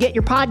wherever you get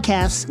your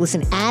podcasts.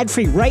 Listen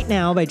ad-free right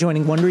now by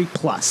joining Wondery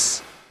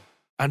Plus.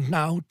 And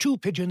now, 2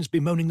 pigeons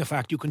bemoaning the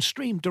fact you can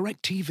stream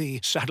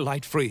DirecTV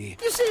satellite-free.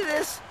 You see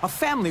this? A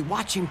family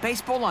watching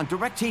baseball on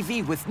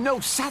DirecTV with no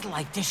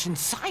satellite dish in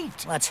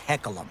sight. Let's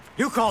heckle them.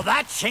 You call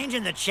that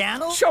changing the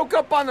channel? Choke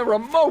up on the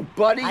remote,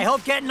 buddy. I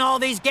hope getting all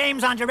these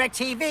games on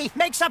DirecTV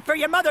makes up for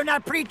your mother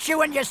not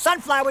pre-chewing your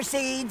sunflower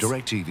seeds.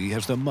 DirecTV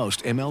has the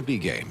most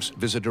MLB games.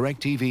 Visit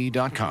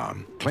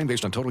DirecTV.com. Claim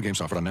based on total games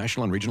offered on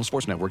national and regional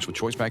sports networks with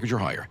choice package or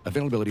higher.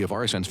 Availability of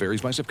RSNs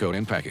varies by zip code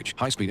and package.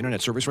 High-speed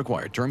internet service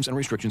required. Terms and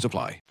restrictions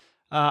apply.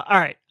 All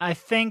right. I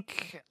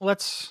think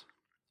let's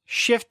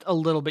shift a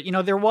little bit.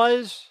 There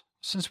was,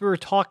 since we were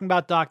talking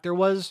about Doc, there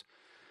was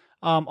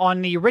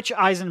on the Rich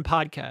Eisen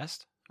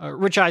podcast,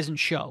 Rich Eisen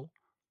show,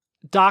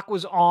 Doc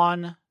was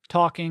on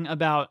talking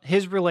about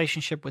his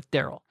relationship with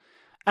Daryl.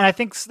 And I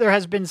think there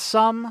has been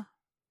some,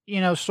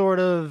 sort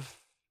of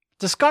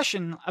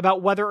discussion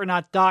about whether or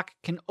not Doc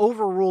can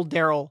overrule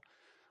Daryl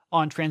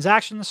on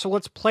transactions. So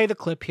let's play the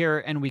clip here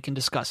and we can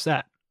discuss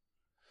that.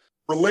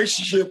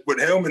 Relationship with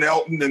him and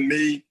Elton and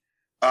me,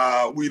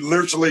 we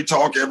literally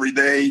talk every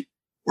day.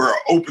 We're an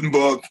open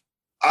book.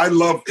 I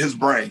love his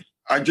brain.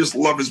 I just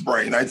love his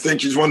brain. I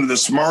think he's one of the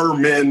smarter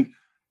men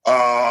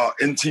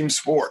in team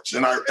sports,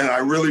 and I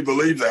really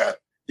believe that.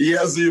 He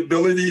has the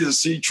ability to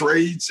see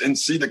trades and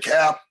see the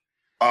cap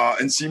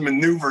and see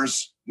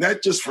maneuvers,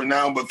 not just for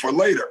now, but for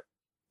later.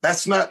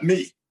 That's not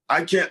me.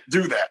 I can't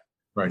do that.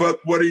 Right. But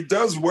what he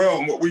does well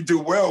and what we do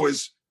well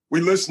is we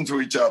listen to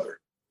each other.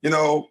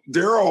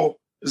 Daryl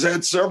has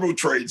had several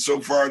trades so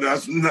far.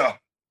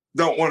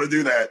 don't want to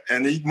do that.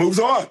 And he moves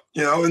on,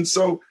 and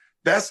so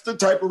that's the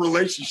type of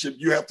relationship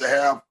you have to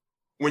have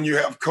when you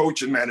have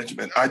coach and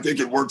management. I think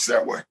it works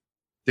that way.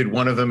 Did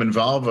one of them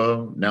involve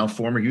a now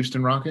former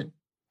Houston Rocket,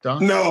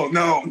 Doc? No.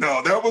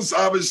 That was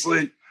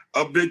obviously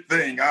a big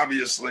thing,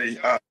 obviously.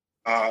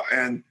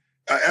 And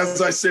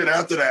as I said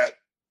after that,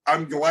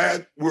 I'm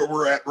glad where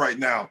we're at right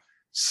now.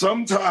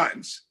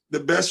 Sometimes the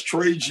best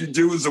trades you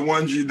do is the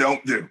ones you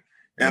don't do.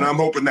 And I'm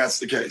hoping that's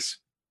the case.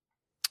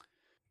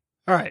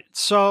 All right.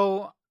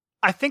 So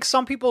I think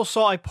some people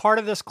saw a part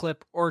of this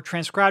clip or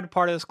transcribed a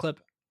part of this clip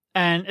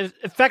and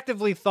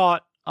effectively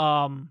thought,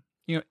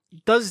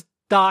 does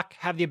Doc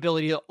have the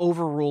ability to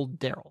overrule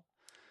Daryl?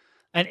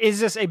 And is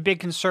this a big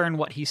concern,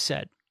 what he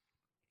said?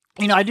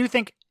 I do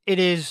think it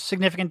is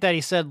significant that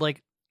he said,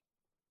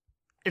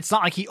 it's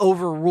not like he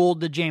overruled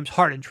the James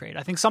Harden trade.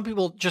 I think some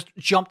people just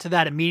jumped to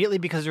that immediately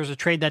because there's a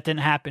trade that didn't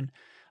happen.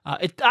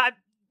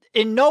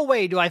 In no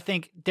way do I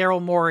think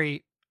Daryl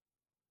Morey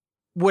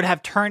would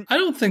have turned. I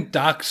don't think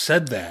Doc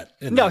said that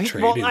in that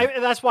trade. Well,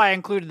 that's why I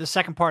included the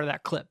second part of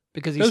that clip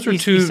because he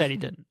said he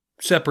didn't.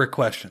 Separate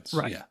questions,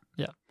 right? Yeah.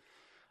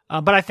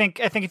 But I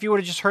think if you would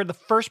have just heard the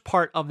first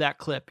part of that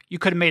clip, you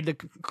could have made the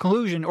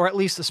conclusion, or at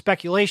least the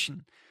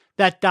speculation,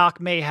 that Doc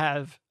may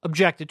have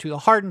objected to the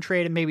Harden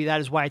trade, and maybe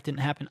that is why it didn't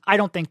happen. I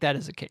don't think that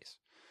is the case.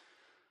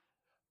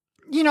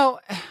 I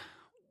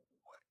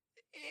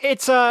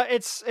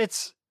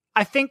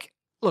think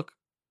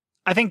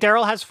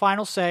Daryl has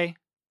final say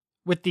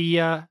with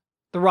the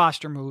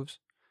roster moves,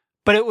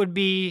 but it would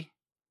be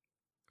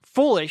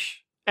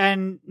foolish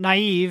and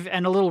naive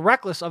and a little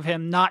reckless of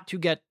him not to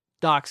get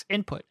Doc's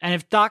input. And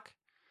if Doc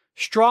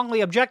strongly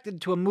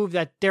objected to a move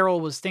that Daryl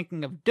was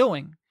thinking of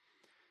doing,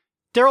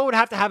 Daryl would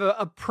have to have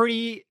a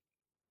pretty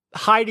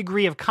high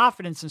degree of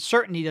confidence and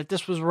certainty that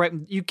this was right.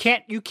 You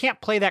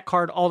can't play that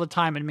card all the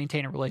time and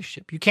maintain a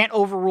relationship. You can't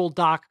overrule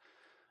Doc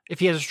if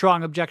he has a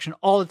strong objection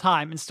all the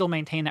time and still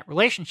maintain that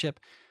relationship.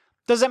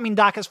 Does that mean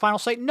Doc has final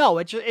say? No,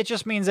 it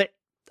just means that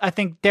I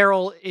think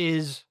Daryl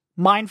is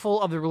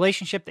mindful of the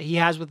relationship that he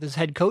has with his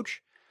head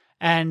coach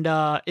and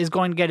is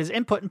going to get his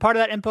input. And part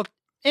of that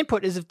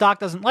input is if Doc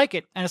doesn't like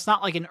it, and it's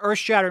not like an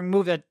earth-shattering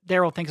move that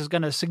Daryl thinks is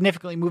going to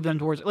significantly move them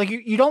towards it. Like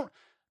you don't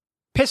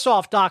piss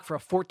off Doc for a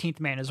 14th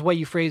man is the way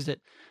you phrased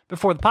it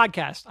before the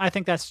podcast. I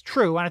think that's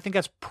true, and I think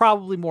that's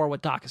probably more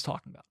what Doc is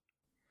talking about.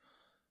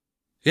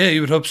 Yeah,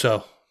 you would hope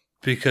so,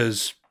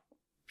 because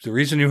the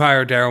reason you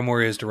hire Daryl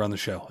Morey is to run the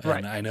show. And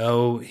right. I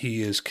know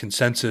he is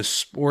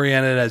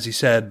consensus-oriented, as he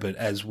said, but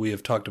as we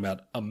have talked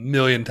about a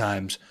million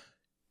times,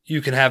 you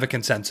can have a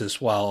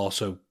consensus while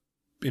also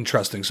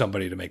entrusting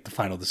somebody to make the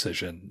final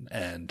decision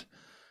and,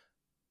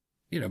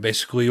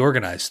 basically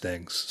organize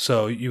things.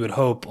 So you would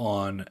hope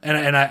on,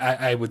 and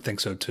I would think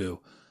so too,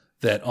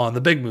 that on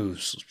the big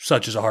moves,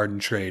 such as a Harden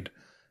trade,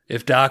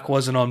 if Doc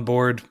wasn't on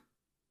board,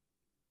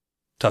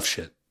 tough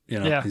shit.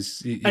 Yeah.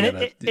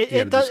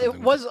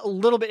 It was a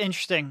little bit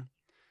interesting.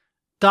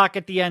 Doc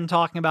at the end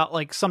talking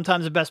about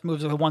sometimes the best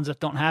moves are the ones that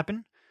don't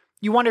happen.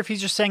 You wonder if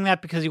he's just saying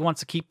that because he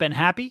wants to keep Ben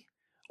happy,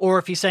 or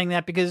if he's saying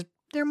that because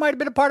there might have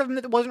been a part of him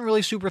that wasn't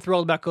really super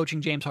thrilled about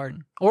coaching James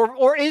Harden,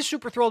 or is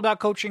super thrilled about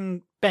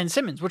coaching Ben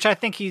Simmons, which I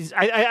think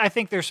I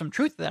think there's some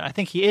truth to that. I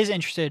think he is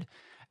interested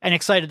and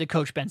excited to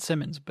coach Ben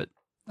Simmons, but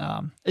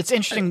it's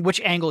interesting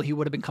which angle he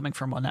would have been coming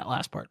from on that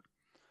last part.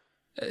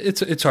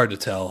 It's hard to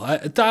tell.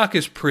 Doc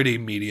is pretty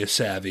media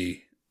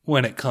savvy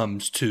when it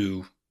comes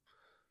to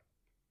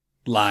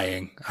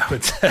lying, I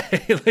would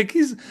say.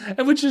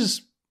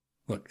 It's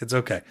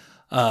okay.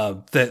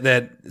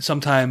 That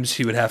sometimes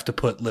he would have to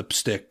put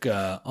lipstick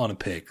on a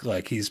pig.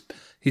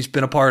 He's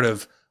been a part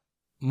of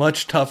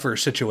much tougher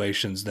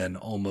situations than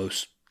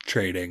almost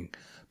trading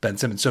Ben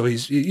Simmons. So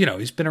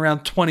he's been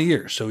around 20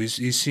 years. So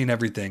he's seen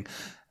everything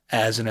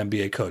as an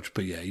NBA coach.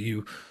 But yeah,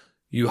 you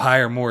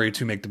hire Morey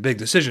to make the big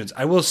decisions.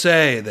 I will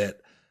say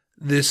that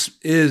this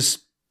is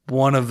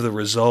one of the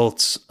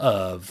results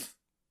of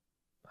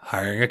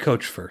hiring a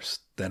coach first,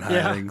 then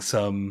hiring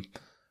some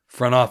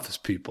front office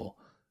people,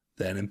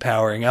 then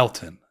empowering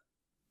Elton.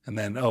 And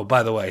then, oh,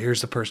 by the way,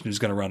 here's the person who's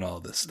going to run all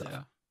of this stuff.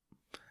 Yeah.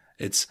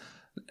 It's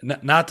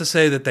not to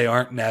say that they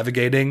aren't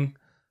navigating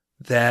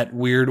that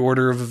weird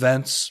order of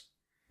events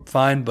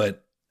fine,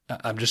 but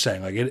I'm just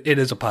saying, it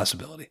is a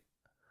possibility.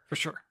 For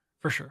sure.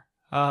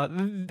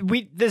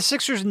 The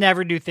Sixers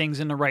never do things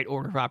in the right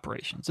order of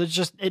operations. It's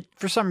just,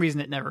 for some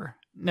reason, it never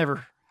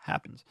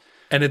happens.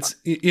 And it's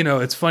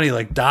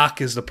funny,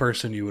 Doc is the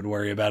person you would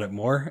worry about it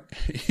more.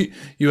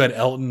 You had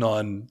Elton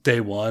on day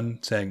one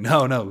saying,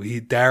 no,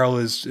 Daryl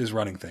is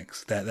running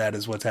things. That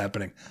is what's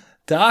happening.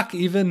 Doc,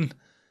 even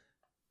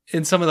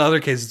in some of the other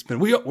cases, it's been,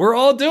 we're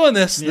all doing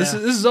this. Yeah. This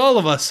is all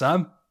of us.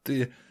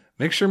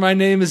 Make sure my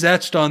name is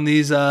etched on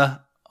these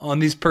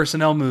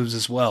personnel moves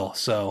as well.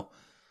 So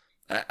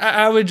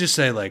I would just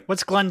say,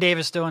 what's Glenn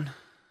Davis doing?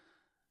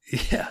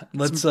 Yeah,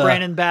 let's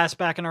Brandon Bass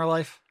back in our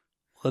life.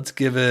 Let's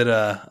give it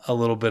a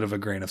little bit of a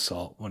grain of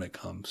salt when it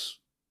comes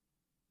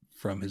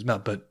from his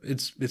mouth. But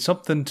it's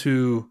something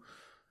to.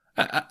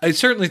 I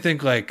certainly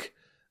think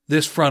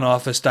this front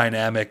office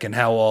dynamic and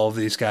how all of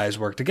these guys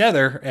work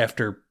together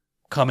after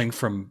coming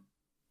from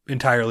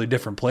entirely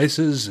different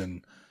places,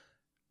 and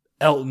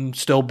Elton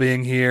still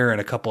being here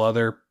and a couple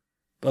other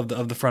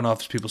of the front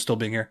office people still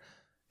being here.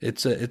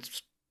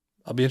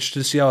 I'll be interested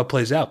to see how it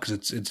plays out,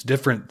 because it's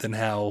different than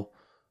how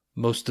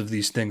most of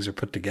these things are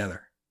put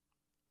together.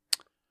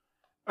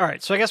 All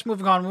right, so I guess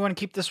moving on, we want to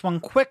keep this one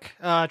quick.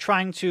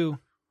 Trying to,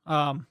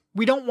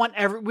 we don't want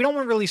to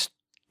release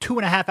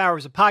 2.5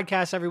 hours of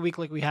podcasts every week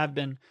like we have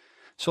been.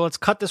 So let's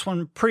cut this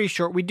one pretty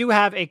short. We do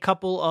have a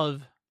couple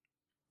of,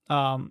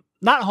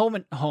 not home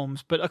and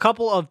homes, but a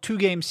couple of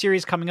 2-game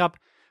series coming up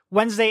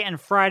Wednesday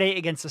and Friday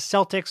against the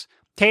Celtics.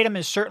 Tatum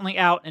is certainly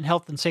out in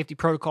health and safety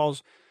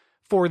protocols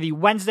for the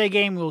Wednesday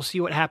game. We'll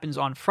see what happens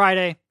on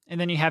Friday. And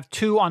then you have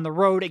 2 on the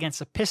road against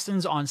the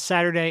Pistons on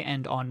Saturday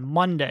and on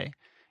Monday.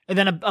 And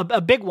then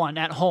a big one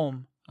at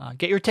home.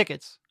 Get your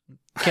tickets.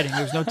 Kidding,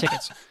 there's no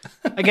tickets.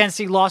 Against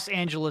the Los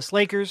Angeles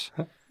Lakers.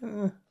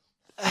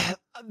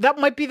 That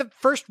might be the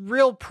first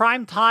real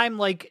prime time,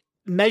 like,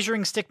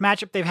 measuring stick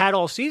matchup they've had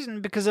all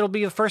season, because it'll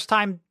be the first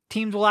time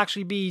teams will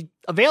actually be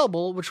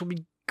available, which will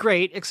be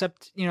great,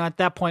 except, at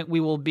that point we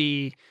will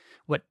be,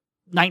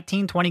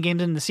 19, 20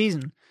 games in the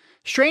season.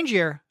 Strange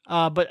year,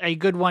 but a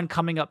good one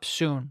coming up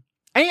soon.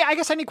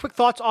 Any quick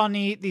thoughts on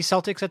the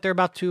Celtics that they're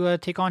about to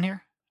take on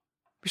here?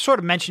 We sort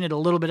of mentioned it a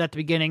little bit at the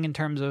beginning in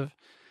terms of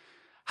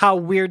how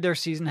weird their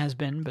season has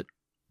been, but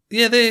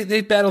yeah,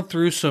 they battled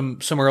through some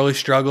early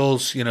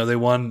struggles. They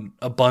won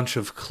a bunch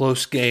of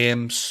close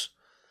games.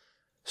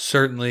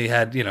 Certainly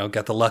had,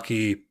 got the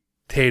lucky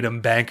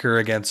Tatum banker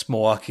against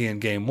Milwaukee in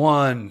game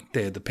 1.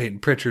 They had the Peyton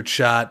Pritchard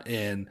shot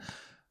in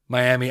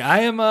Miami. We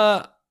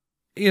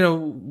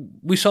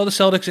saw the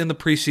Celtics in the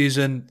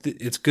preseason.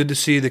 It's good to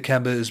see that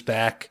Kemba is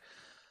back.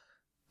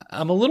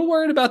 I'm a little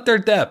worried about their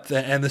depth,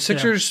 and the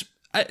Sixers,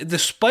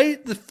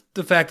 despite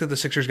the fact that the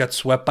Sixers got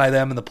swept by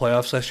them in the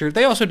playoffs last year,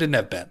 they also didn't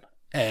have Ben.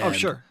 Oh,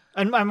 sure.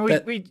 And I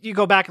mean, you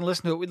go back and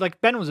listen to it. Like,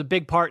 Ben was a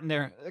big part in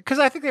there, because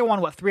I think they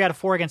won 3 out of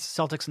 4 against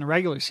the Celtics in the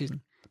regular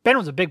season. Ben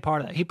was a big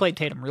part of that. He played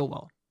Tatum real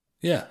well.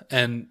 Yeah,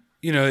 and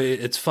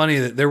it's funny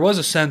that there was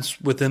a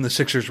sense within the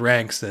Sixers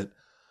ranks that,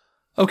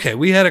 okay,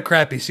 we had a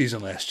crappy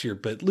season last year,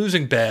 but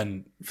losing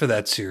Ben for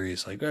that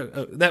series,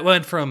 that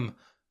went from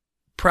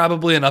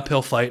probably an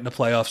uphill fight in a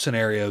playoff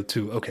scenario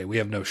to, okay, we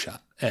have no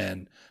shot.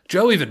 And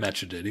Joe even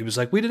mentioned it. He was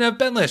like, we didn't have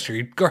Ben last year.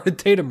 He guarded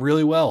Tatum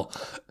really well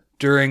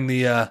during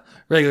the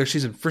regular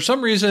season. For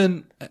some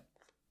reason,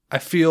 I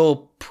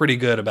feel pretty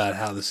good about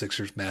how the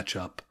Sixers match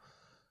up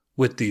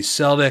with these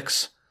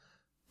Celtics.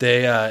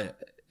 They,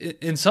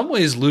 in some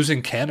ways,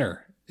 losing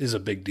Kenner is a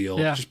big deal,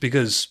 just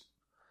because,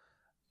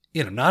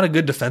 not a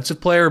good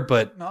defensive player,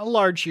 but a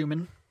large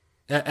human.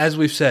 As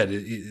we've said,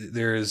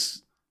 there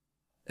is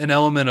an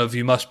element of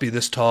you must be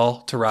this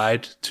tall to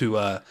ride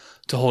to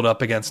hold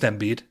up against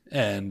Embiid,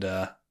 and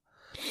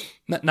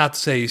not to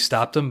say he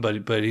stopped him,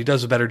 but he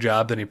does a better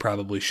job than he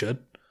probably should.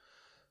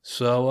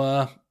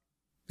 So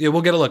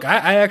we'll get a look.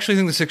 I actually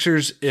think the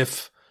Sixers,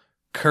 if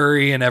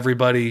Curry and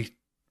everybody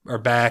are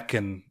back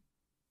and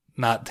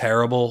not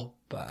terrible,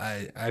 but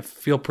I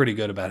feel pretty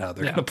good about how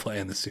they're going to play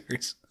in the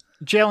series.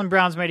 Jaylen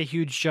Brown's made a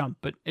huge jump,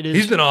 but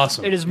he's been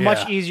awesome. It is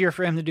much easier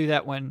for him to do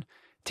that when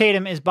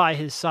Tatum is by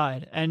his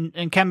side, and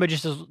Kemba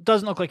just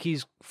doesn't look like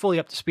he's fully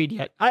up to speed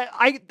yet.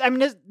 I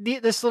mean,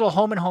 this little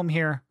home and home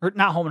here, or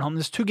not home and home,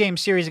 this 2-game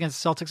series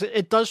against the Celtics,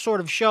 it does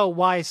sort of show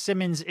why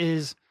Simmons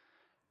is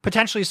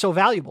potentially so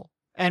valuable,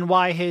 and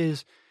why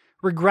his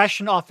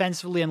regression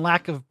offensively and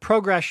lack of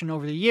progression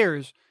over the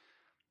years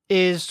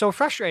is so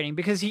frustrating,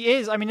 because he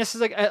is, I mean, this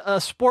is like a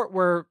sport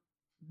where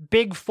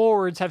big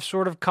forwards have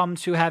sort of come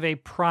to have a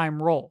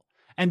prime role,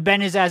 and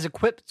Ben is as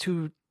equipped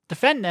to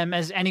defend them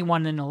as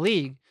anyone in the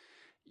league.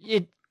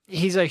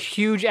 He's a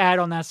huge add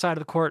on that side of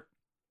the court.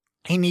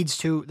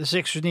 The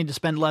Sixers need to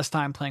spend less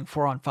time playing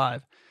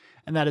 4-on-5,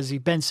 and that is the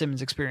Ben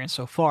Simmons experience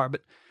so far.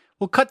 But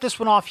we'll cut this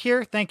one off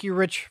here. Thank you,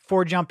 Rich,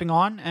 for jumping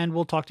on, and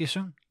we'll talk to you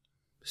soon.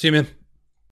 See you, man.